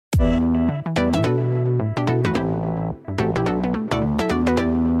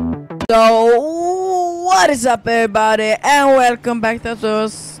So what is up everybody, and welcome back. That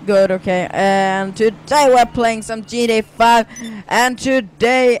was good, okay. And today we're playing some GTA 5, and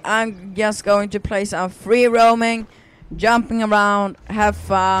today I'm just going to play some free roaming, jumping around, have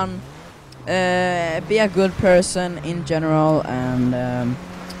fun, be a good person in general, and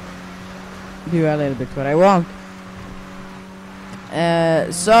do a little bit what I want.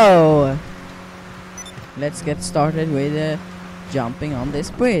 So let's get started with jumping on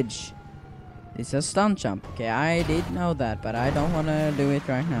this bridge. It's a stunt jump. Okay, I did know that, but I don't want to do it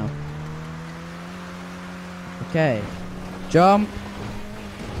right now. Okay, jump.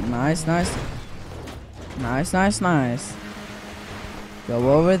 Nice, nice. Nice, nice, nice.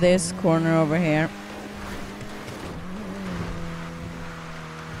 Go over this corner over here.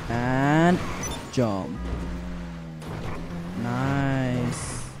 And jump.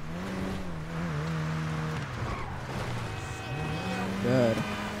 Nice. Good.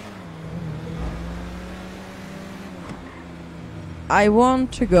 I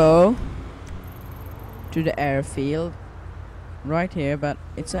want to go to the airfield right here, but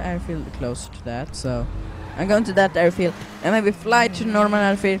it's an airfield close to that, so I'm going to that airfield and maybe fly to the normal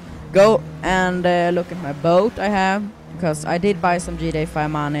airfield, go and look at my boat I have, because I did buy some GTA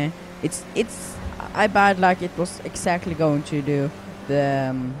 5 money. I bought like it was exactly going to do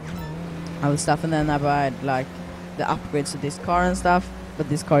the other stuff, and then I bought like the upgrades to this car and stuff, but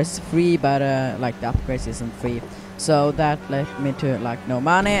this car is free, but like the upgrades isn't free. So that left me to like no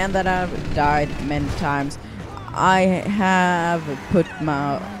money, and then I've died many times. I have put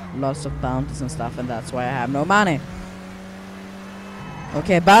my lots of bounties and stuff, and that's why I have no money.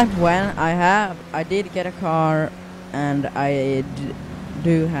 Okay, but when I did get a car, and I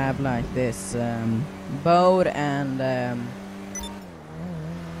do have like this boat and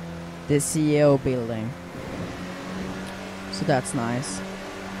the CEO building. So that's nice.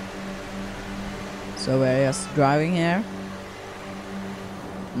 So we're just driving here.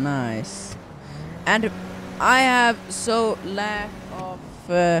 Nice. And I have so lack of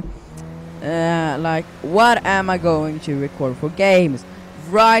like, what am I going to record for games?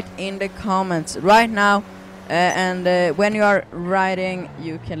 Write in the comments right now, and when you are writing,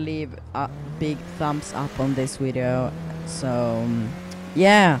 you can leave a big thumbs up on this video. So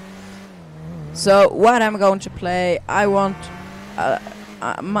yeah. So what I'm going to play, I want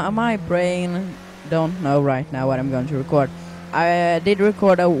my brain don't know right now what I'm going to record. I did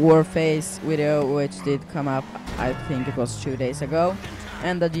record a Warface video, which did come up, I think it was 2 days ago,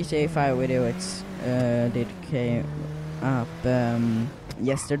 and the GTA 5 video, which did came up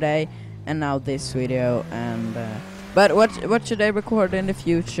yesterday, and now this video. And but what should I record in the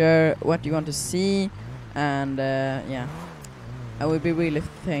future? What do you want to see? And yeah, I would be really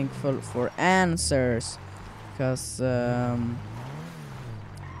thankful for answers, because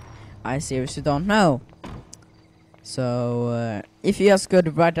I seriously don't know. So if you just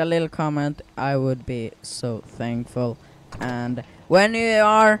could write a little comment, I would be so thankful. And when you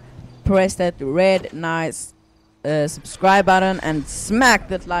are, press that red nice subscribe button and smack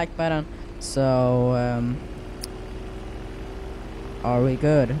that like button. So are we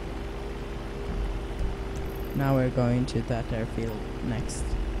good? Now we're going to that airfield next.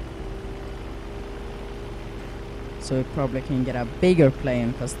 So we probably can get a bigger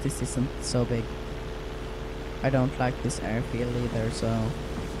plane, because this isn't so big. I don't like this airfield either, so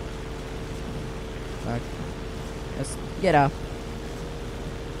like, let's get up.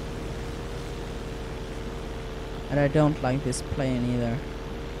 And I don't like this plane either.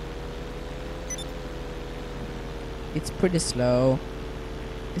 It's pretty slow.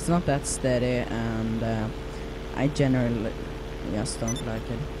 It's not that steady, and I generally just don't like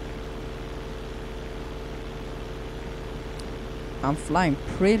it. I'm flying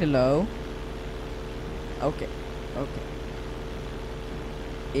pretty low. Okay, okay.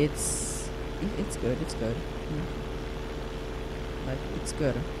 It's good. It's good. Like, it's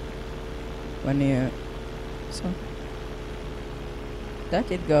good. When you so that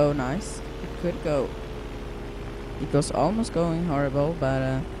did go nice. It could go. It was almost going horrible,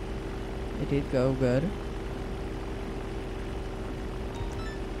 but it did go good.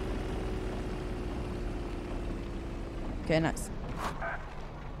 Okay, nice.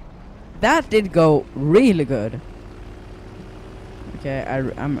 That did go really good. Okay,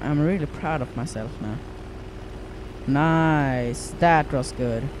 I'm really proud of myself now. Nice, that was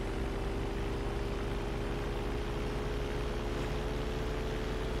good.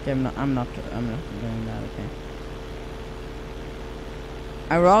 Okay, I'm not doing that. Okay.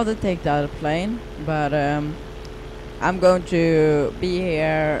 I rather take the other plane, but I'm going to be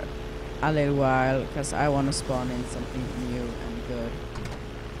here a little while because I want to spawn in something new and good.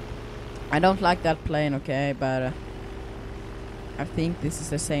 I don't like that plane, okay, but I think this is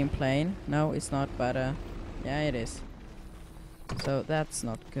the same plane. No, it's not, but yeah, it is. So that's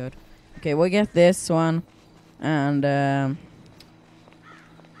not good. Okay, we'll get this one and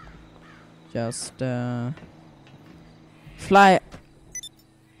just fly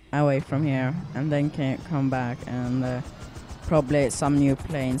away from here and then can come back and probably some new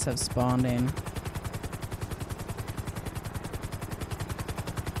planes have spawned in.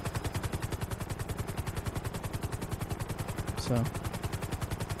 So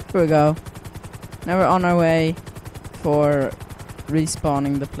here we go. Now we're on our way for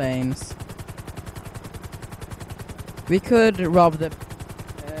respawning the planes. We could rob the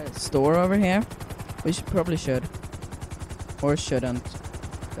store over here. We probably should. Or shouldn't.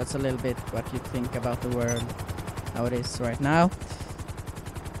 That's a little bit what you think about the world. How it is right now.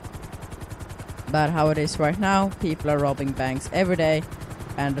 But how it is right now, people are robbing banks every day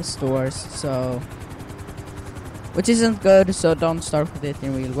and the stores, so which isn't good, so don't start with it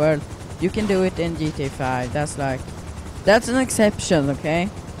in real world. You can do it in GTA 5. That's an exception, okay?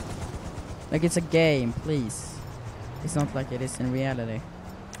 Like it's a game, please. It's not like it is in reality.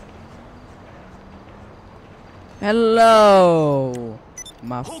 Hello,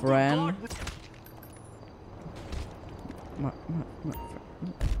 my friend.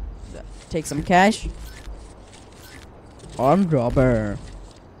 Take some cash. Armed robber.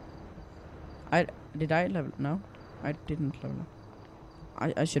 Did I level? No, I didn't level.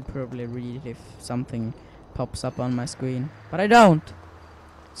 I should probably read if something pops up on my screen, but I don't.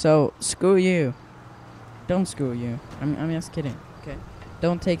 So screw you. Don't screw you. I'm just kidding. Okay.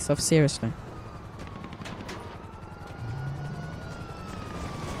 Don't take stuff seriously.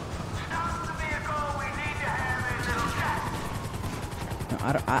 No,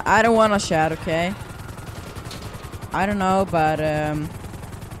 I don't want to chat. Okay. I don't know, but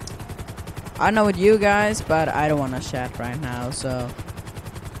I know with you guys, but I don't want to chat right now. So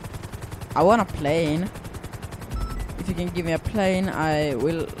I want a plane. If you can give me a plane, I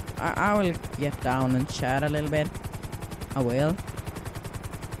will get down and chat a little bit. I will.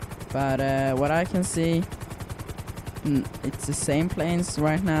 But what I can see, it's the same planes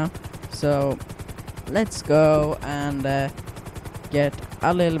right now. So let's go and get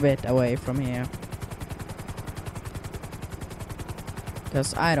a little bit away from here.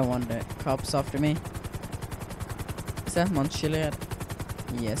 Because I don't want the cops after me. Is that Montchiliad?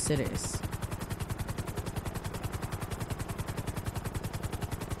 Yes, it is.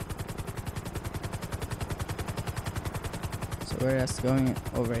 So we're just going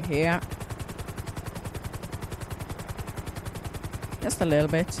over here. Just a little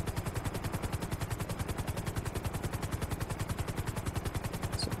bit.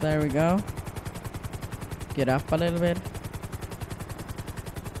 So there we go. Get up a little bit.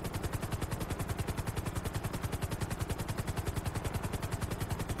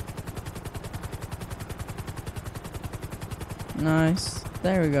 Nice.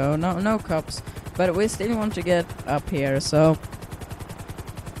 There we go. No cops. But we still want to get up here, so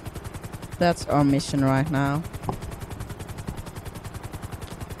that's our mission right now.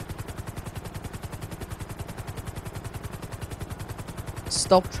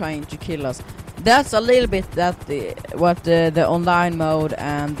 Stop trying to kill us. That's a little bit that what the online mode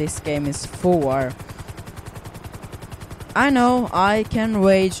and this game is for. I know I can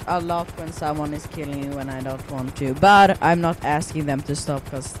rage a lot when someone is killing me when I don't want to, but I'm not asking them to stop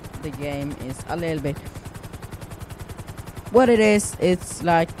because the game is a little bit what it is. It's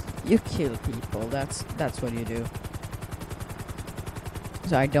like you kill people. That's what you do.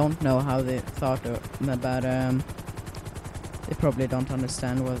 So I don't know how they thought about they probably don't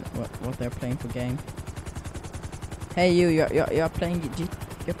understand what they're playing for game. Hey you're playing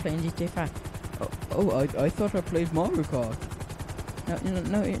GTA 5. Oh, I thought I played Mario Kart.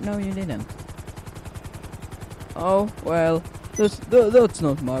 No, you didn't. Oh, well, that's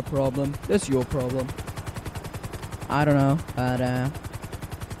not my problem. That's your problem. I don't know, but it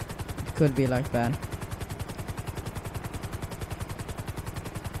could be like that.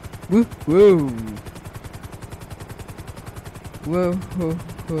 Woo woo. Woo hoo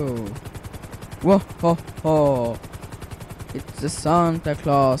hoo. Whoa ho ho. It's the Santa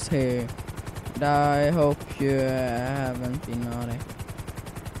Claus here. I hope you haven't been naughty.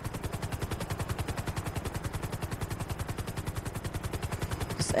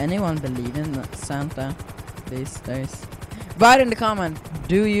 Does anyone believe in Santa these days? Write in the comment,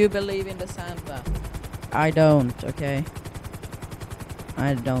 do you believe in the Santa? I don't, okay?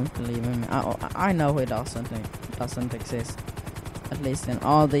 I don't believe in him. I know he doesn't. doesn't exist. At least in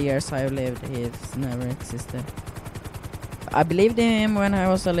all the years I've lived, he's never existed. I believed in him when I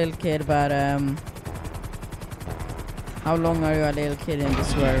was a little kid, but how long are you a little kid in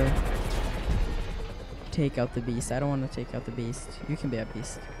this world? Take out the beast. I don't want to take out the beast. You can be a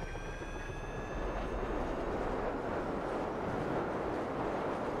beast.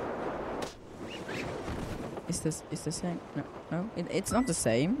 Is the same? No, it's not the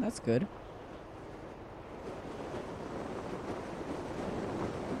same. That's good.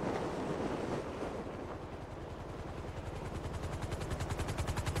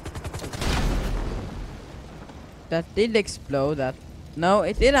 That did explode. That no,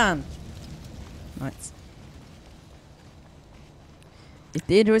 it didn't. Nice. It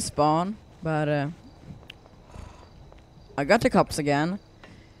did respawn, but I got the cops again.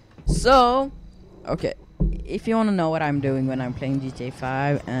 So, okay. If you want to know what I'm doing when I'm playing GTA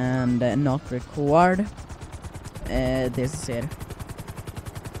 5 and not record, this is it.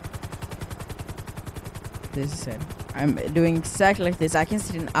 This is it. I'm doing exactly like this. I can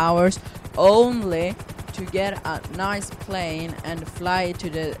sit in hours only to get a nice plane and fly to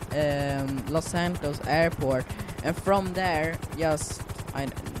the Los Santos airport, and from there just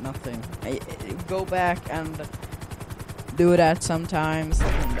nothing. I go back and do that sometimes,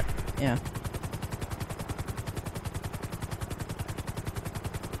 and yeah.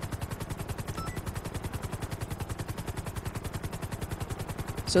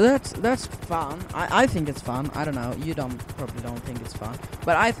 So that's fun. I think it's fun. I don't know. You probably don't think it's fun,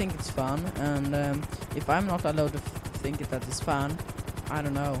 but I think it's fun. And if I'm not allowed to think that it's fun, I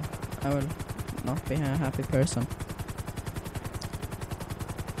don't know. I will not be a happy person.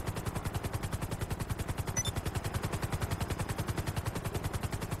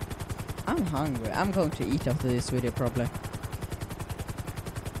 I'm hungry. I'm going to eat after this video probably.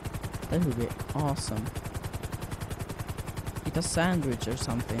 That would be awesome. Eat a sandwich or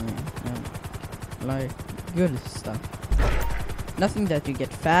something, like good stuff. Nothing that you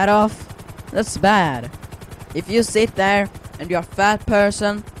get fat off. That's bad. If you sit there and you're a fat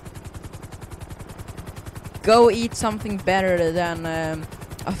person, go eat something better than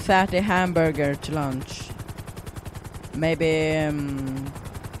a fatty hamburger to lunch. Maybe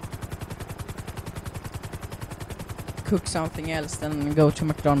cook something else, then go to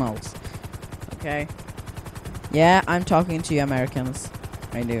McDonald's. Okay? Yeah, I'm talking to you Americans.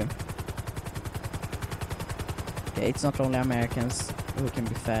 I do. Okay, it's not only Americans who can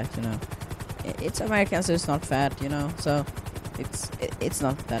be fat, you know. It's Americans who's not fat, you know. So it's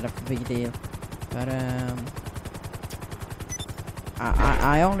not that of a big deal. But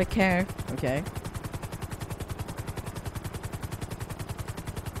I only care, okay?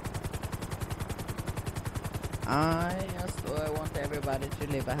 I just want everybody to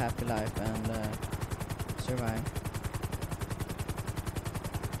live a happy life and survive.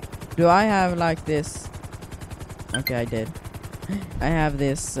 Do I have like this? Okay, I did. I have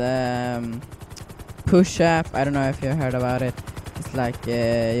this push app. I don't know if you heard about it. It's like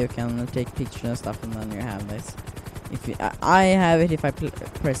you can take pictures and stuff, and then you have this. If you, I have it if I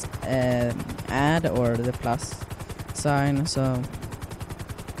press add or the plus sign. So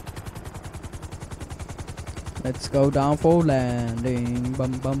let's go down for landing.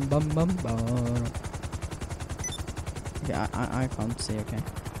 Bum bum bum bum bum. Okay, I can't see. Okay.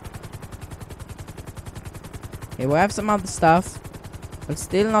 Okay, we have some other stuff, but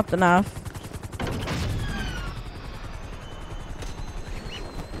still not enough.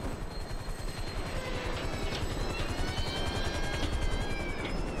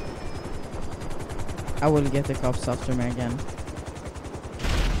 I will get the cops after me again.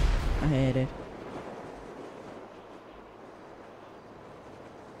 I hate it.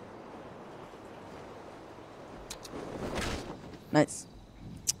 Nice.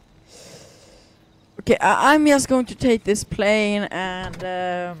 Okay, I'm just going to take this plane and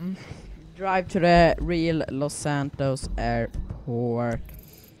drive to the real Los Santos airport,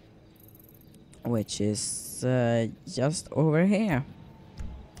 which is just over here.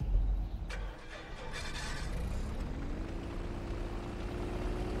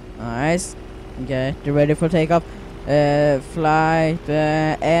 Nice. Okay, you ready for takeoff? Flight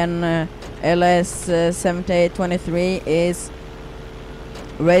NLS 7823 is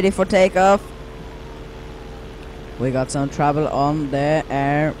ready for takeoff. We got some trouble on the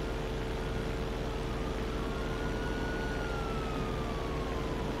air.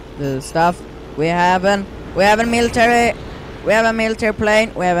 The stuff we have a military plane. We have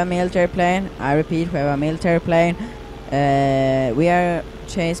a military plane. I repeat, we have a military plane. We are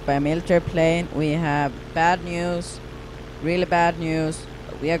chased by a military plane. We have bad news, really bad news.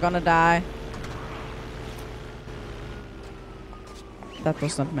 We are gonna die. That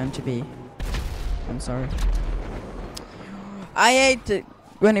was not meant to be. I'm sorry. I hate it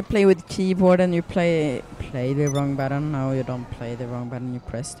when you play with keyboard and you play the wrong button. No, you don't play the wrong button. You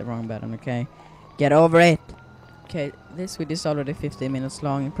press the wrong button. Okay, get over it. Okay, this video is already 15 minutes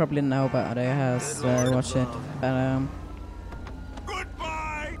long. You probably know, but I has watched it. But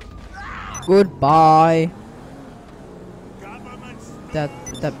Goodbye. goodbye. Government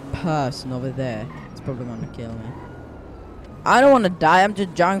That person over there is probably gonna kill me. I don't wanna die. I'm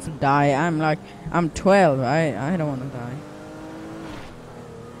just young to die. I'm 12. I don't wanna die.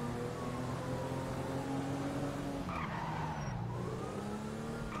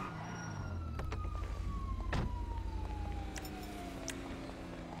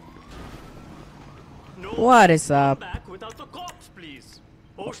 No What is up? back without the cops, please.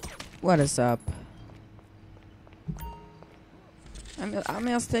 Oh, What is up? I'm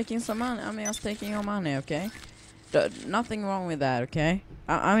just taking some money. I'm just taking your money, okay? Nothing wrong with that, okay?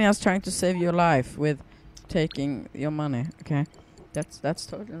 I'm just trying to save your life with taking your money, okay? That's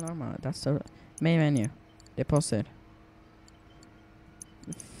totally normal. That's the main menu. Deposit.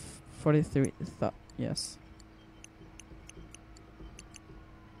 43. Yes.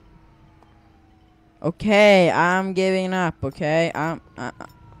 Okay, I'm giving up. Okay,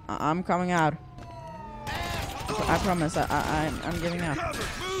 I'm coming out. I promise. I'm giving up.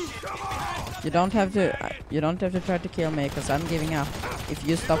 You don't have to. You don't have to try to kill me, cause I'm giving up. If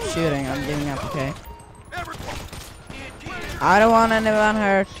you stop shooting, I'm giving up. Okay. I don't want anyone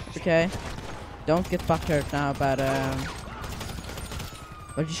hurt. Okay. Don't get butt hurt now, but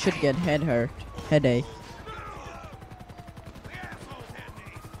you should get headache.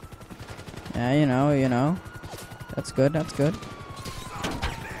 Yeah, you know. That's good.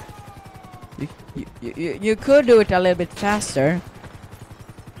 You could do it a little bit faster.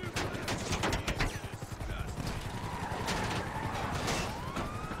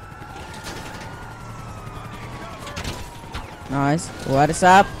 Nice. What is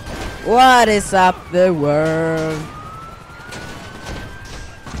up? What is up, the world?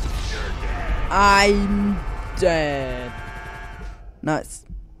 I'm dead. Nice.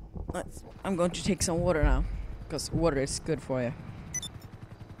 I'm going to take some water now, because water is good for you.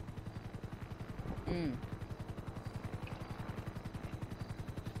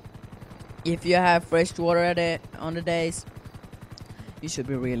 If you have fresh water on the days, you should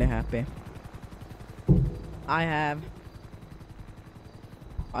be really happy. I have.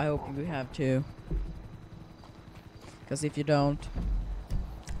 I hope you have too. Because if you don't,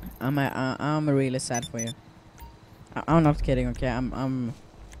 I'm really sad for you. I'm not kidding. Okay, I'm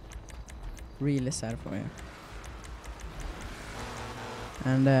really sad for you.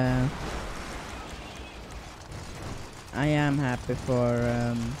 And I am happy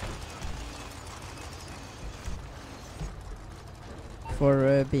for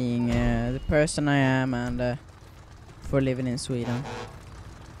being the person I am, and for living in Sweden.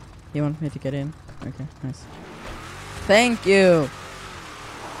 You want me to get in? Okay, nice. Thank you,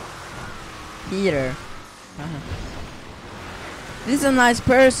 Peter. This is a nice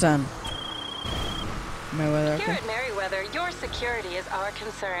person. Merriweather, Here okay. at Merriweather, your security is our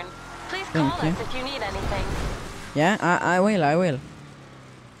concern. Please Thank call you. us if you need anything. Yeah, I will.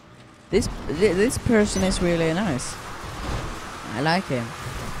 This person is really nice. I like him.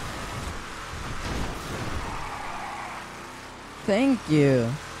 Thank you.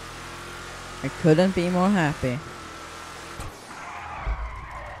 I couldn't be more happy.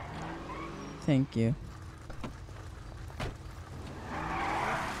 Thank you.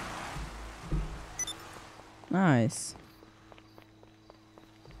 Nice.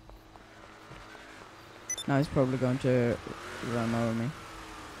 Now he's probably going to run over me.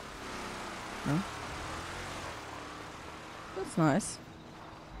 No? That's nice.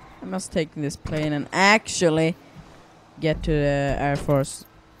 I must take this plane and actually get to the Air Force.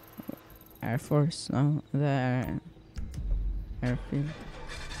 Air Force? No, the airfield.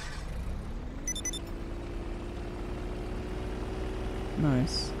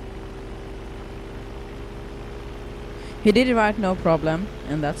 Nice. He did it right, no problem,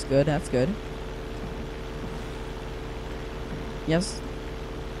 and that's good. Yes,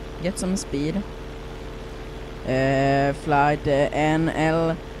 get some speed. Flight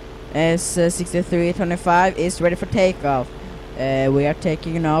NLS 6325 is ready for takeoff. We are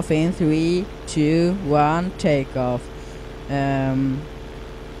taking off in 3, 2, 1, takeoff.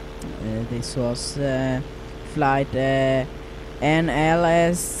 This was flight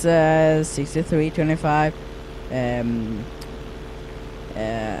NLS 6325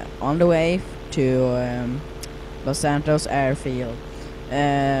 on the way to Los Santos airfield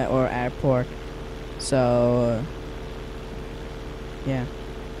or airport. So Yeah.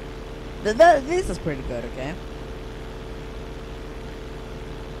 This is pretty good, okay?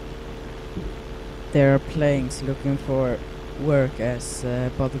 There are planes looking for work as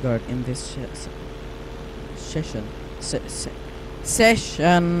bodyguard in this session.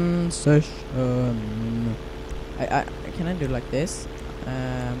 Session. I can I do like this?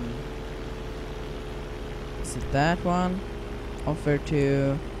 Is it that one? Offer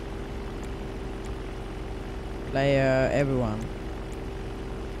to player everyone.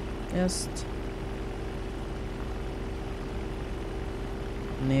 Just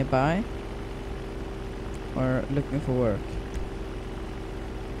nearby or looking for work.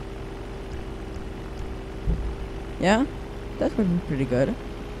 Yeah, that would be pretty good.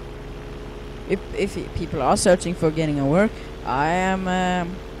 If people are searching for getting a work, I'm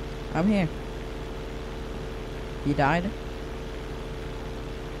here. He died.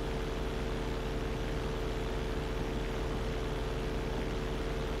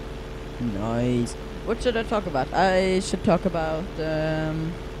 Nice. What should I talk about? I should talk about the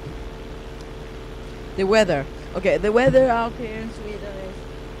weather. Okay, the weather out here in Sweden is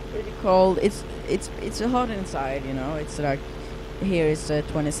pretty cold. It's hot inside, you know. It's like here it's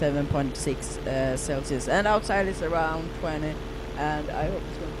 27.6 Celsius, and outside it's around 20. And I hope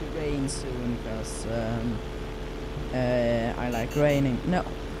it's going to rain soon because I like raining. No,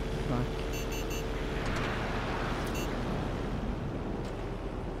 fuck.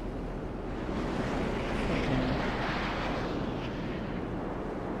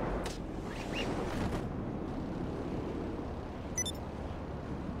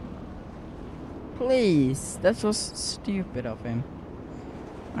 Please, that was stupid of him.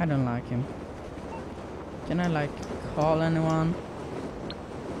 I don't like him. Can I like call anyone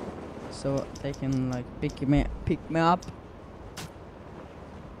so they can like pick me up?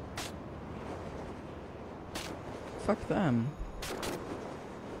 Fuck them.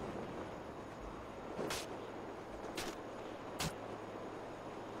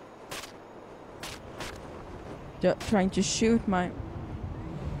 They're trying to shoot my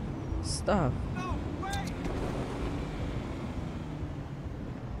stuff.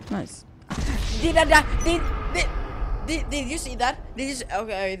 Nice. Did you see that?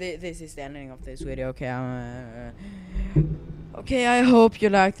 Okay, this is the ending of this video. Okay, okay, I hope you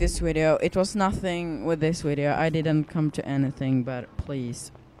liked this video. It was nothing with this video. I didn't come to anything, but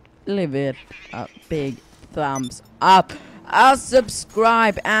please leave it a big thumbs up, a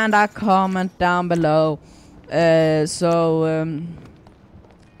subscribe, and a comment down below. I'll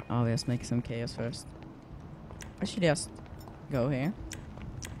just make some chaos first. I should just go here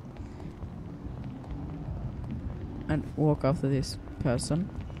and walk after this person.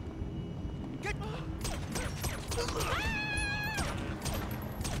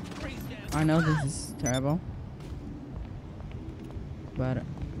 I know this is terrible, but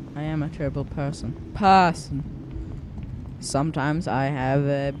I am a terrible person. Sometimes I have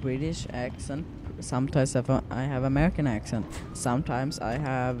a British accent. Sometimes I have American accent. Sometimes I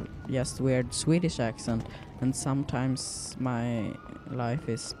have just weird Swedish accent, and sometimes my life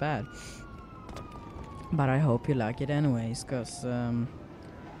is bad. But I hope you like it anyways, cause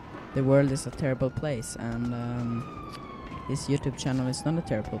the world is a terrible place, and this YouTube channel is not a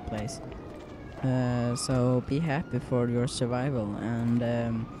terrible place. So be happy for your survival, and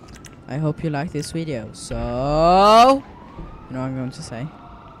I hope you like this video. So, you know what I'm going to say?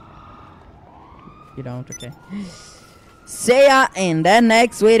 You don't? Okay. See ya in the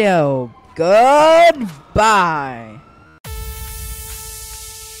next video. Goodbye.